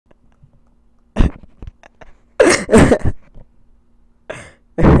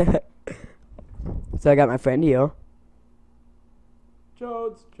So I got my friend here.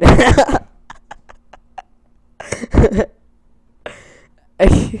 Jones.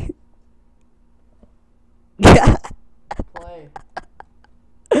 Play.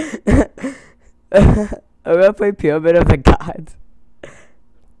 I'm gonna play Pyramid of the Gods.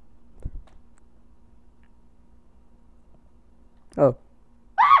 Oh.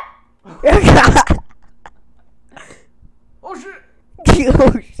 Oh shit!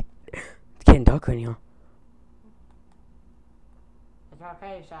 Oh, shit. It's getting dark in here. It's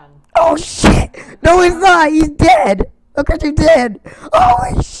okay, son. Oh shit! No, he's not. He's dead. Look at him dead.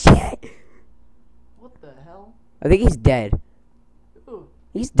 Holy shit! What the hell? I think he's dead. Ooh,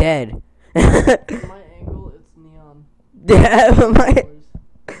 He's dead. my angle, it's neon.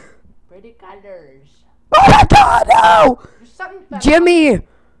 Pretty colors. Oh my god, no! Your son fell. Jimmy!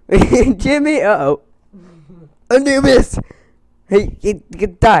 Jimmy, uh-oh. Anubis! Hey, he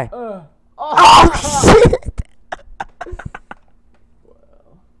could die. Oh, Oh, shit!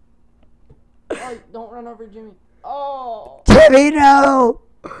 Wow. Oh, don't run over Jimmy. Oh. Jimmy, no!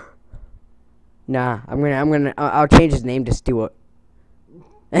 Nah, I'll change his name to Stuart.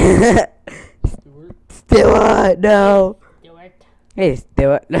 Stuart. Stuart, no! Stuart. Hey,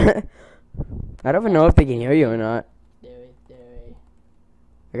 Stuart. I don't even know if they can hear you or not. Stuart.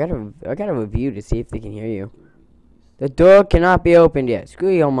 I gotta review to see if they can hear you. The door cannot be opened yet. Screw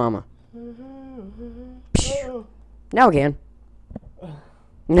your mama. Now it can.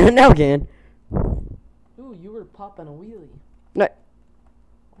 Now it can. Ooh, you were popping a wheelie. No,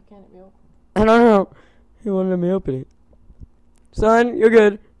 Why can't it be open? I don't know. He won't let me open it. Son, you're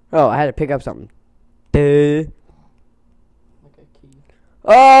good. Oh, I had to pick up something. Duh. Like a key.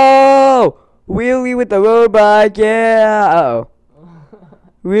 Oh! Wheelie with the road bike, yeah! Uh-oh.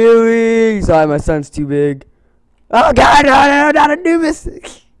 Wheelie! Sorry, my son's too big. Oh god, no, not Anubis!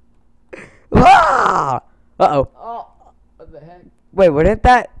 Ah! Uh-oh. Oh, what the heck? Wait, wouldn't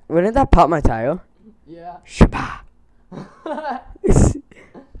that pop my tire? Yeah. Shabba!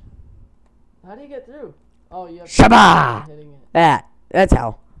 How do you get through? Oh, you have to Shabba! keep hitting it. That's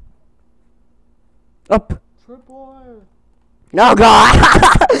how. Up. Tripwire. No, god!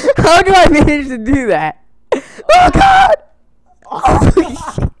 How do I manage to do that? Oh god! Oh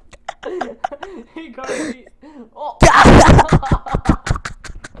shit! He got me. Oh.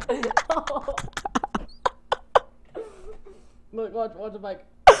 Look, watch the bike.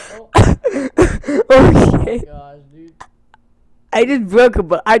 Oh, Oh oh shit! gosh, dude. I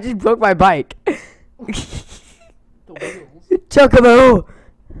just broke my bike. The wheels. Chocobo!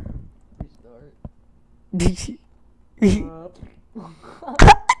 Restart.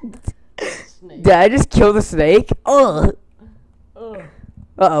 Snake. Did I just kill the snake? Oh! Ugh.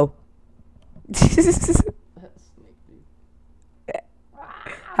 Uh-oh. That snake, dude.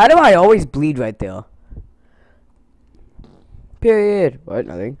 How do I always bleed right there? Period. What?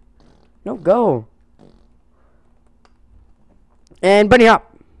 Nothing. No, go. And bunny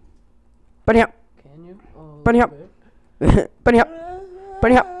hop. Bunny hop. Can you? Oh, Bunny hop. bit. Bunny hop.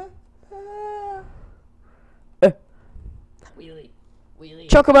 Bunny hop. Wheelie. Wheelie.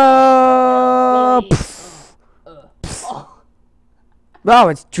 Chocobo! Wheelie. Oh. Wow,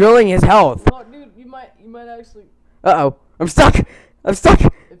 it's drilling his health. No, dude, you might actually. Uh-oh. I'm stuck. I'm stuck.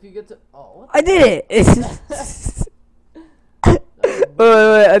 If you get to. Oh, what? I did it. It's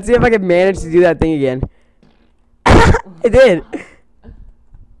wait, let's see if I can manage to do that thing again. I did.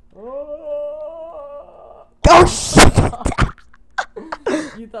 Oh shit!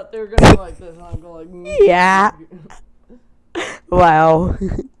 You thought they were gonna go like this, huh? Go like. Yeah. Wow.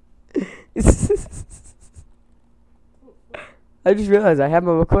 I just realized I have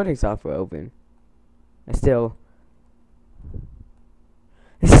my recording software open. I still.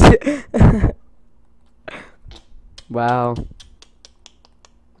 Wow. What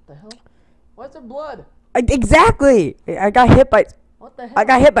the hell? What's the blood? Exactly. I got hit by. What the hell? I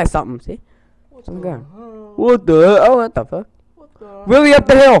got hit by something. See? What Some the gun. hell? What the? Oh, what the fuck? What the? Wheelie up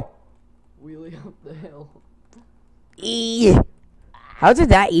the hill. Wheelie up the hill. How's it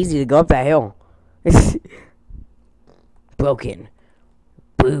that easy to go up that hill? Broken,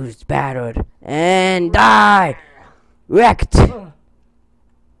 bruised, battered, and die. Wrecked.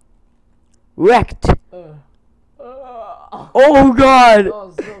 Wrecked. Oh god.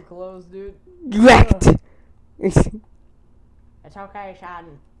 Oh, so close, dude. Wrecked. It's okay,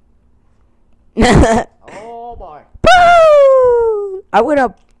 son. Oh boy. Boo! I went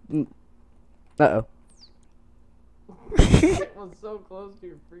up. Uh-oh. It was so close to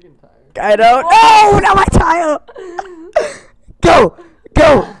your freaking tire. I don't. No, not my tire. Go,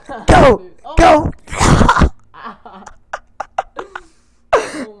 go, go, Dude. Oh. go. Ow.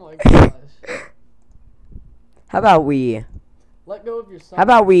 about we? Let go of your son. How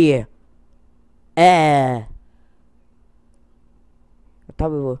about we? I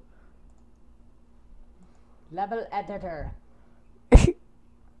thought we were. Level editor.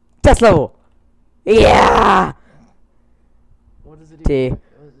 Test level. Yeah. What does it do? T.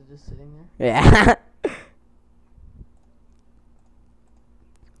 Was it just sitting there? Yeah.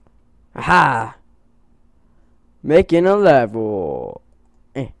 Aha. Making a level.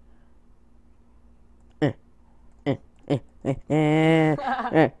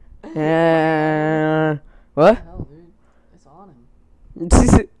 What? Hell, dude. It's on him.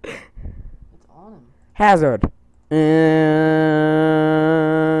 It's on him. Hazard. I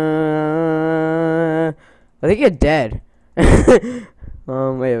think you're dead.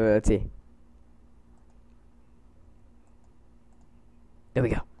 Wait, let's see. There we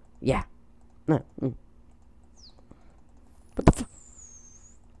go. Yeah. No. What the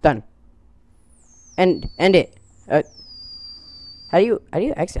Done. End it. How do you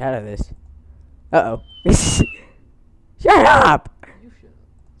exit out of this? Uh-oh. Shut up! You should.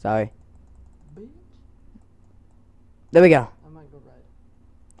 Sorry. Bitch. There we go. I might go right.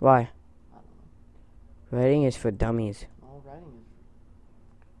 Why? I don't know. Writing is for dummies. All writing is.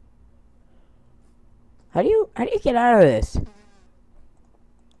 How do you get out of this?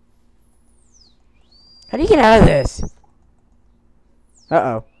 How do you get out of this?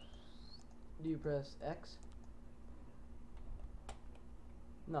 Uh-oh. Do you press X?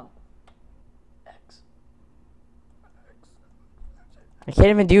 No. X. I can't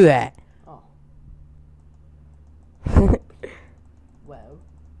even do that. Oh. Well,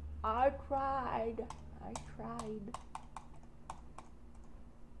 I tried.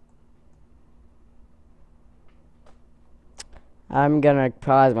 I'm gonna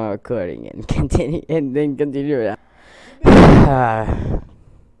pause my recording and continue it.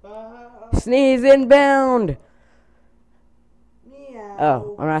 Sneeze inbound.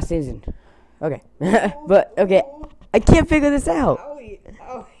 Oh, I'm not sneezing. Okay. But okay, I can't figure this out.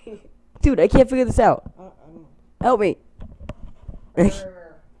 Dude, I can't figure this out. Help me. I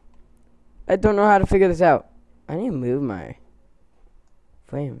don't know how to figure this out. I need to move my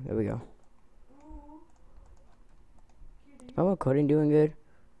frame. There we go. Is my recording doing good?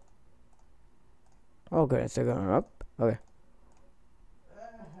 Oh, good. It's still going up. Okay.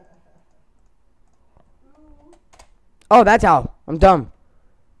 Oh, that's how. I'm dumb.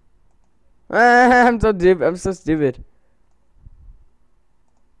 I'm so stupid. I'm so stupid.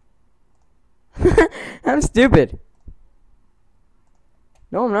 I'm stupid.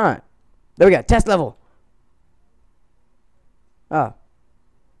 No, I'm not. There we go. Test level. Oh.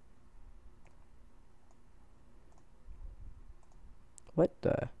 What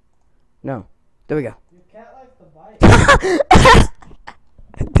the? No. There we go. Your cat likes to bite.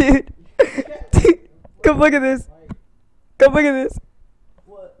 Dude. Dude. Come look at this. Come look at this.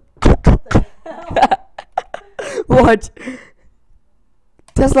 What? What the hell? Watch.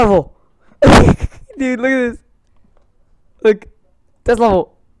 Test level. Dude, look at this. Look. Test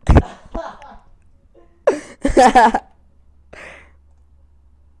level.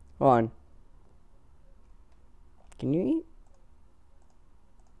 Hold on. Can you eat?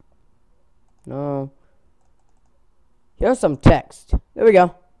 No. Here's some text. There we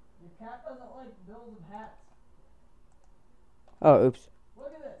go. Your cat doesn't like bills of hats. Oh, oops.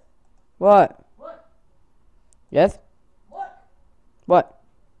 Look at this. What? Look. Yes? Look. What?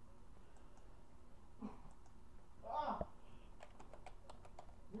 Ah.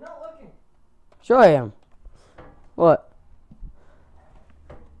 You're not looking. Sure I am. What?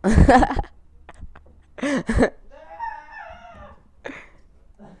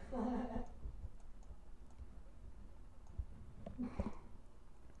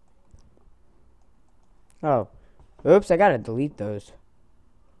 Oh. Oops, I gotta delete those.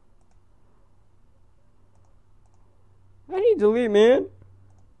 How do you delete, man?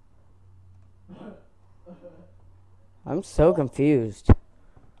 I'm so confused.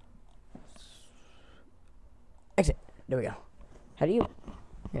 Exit. There we go. How do you...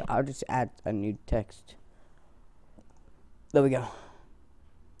 Yeah, I'll just add a new text. There we go.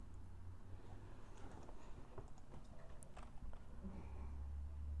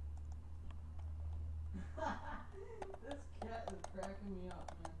 This cat is cracking me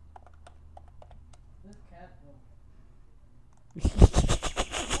up, man. This cat though.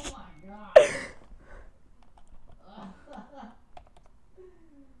 Oh my god.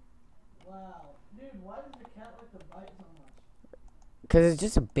 Wow. Dude, why does the cat like to bite so much? Because it's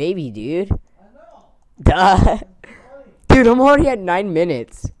just a baby, dude. I know. Duh. It's funny. Dude, I'm already at 9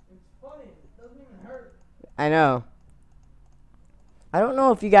 minutes. It's funny. It doesn't even hurt. I know. I don't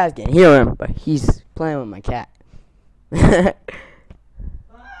know if you guys can hear him, but he's playing with my cat.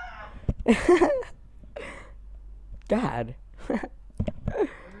 God.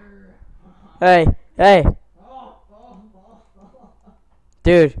 Hey, hey.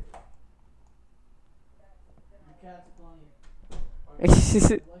 Dude. Your cat's funny.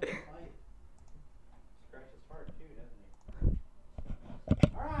 Scratch his heart too, doesn't he?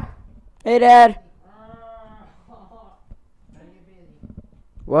 Alright. Hey, Dad. Gotta get busy.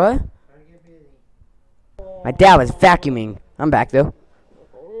 What? Gotta get busy. My dad was vacuuming. I'm back though.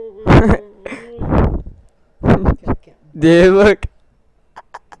 Dude, look.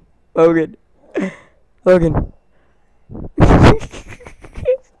 Logan. Logan.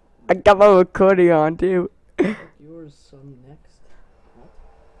 I got my recording on too. Yours some next.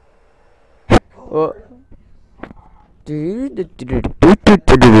 Well, do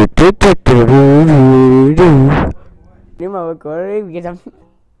my recording because I'm.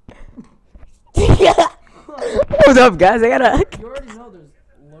 What's up, guys? I gotta. You already know there's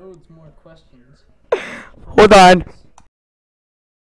loads more questions. Hold on.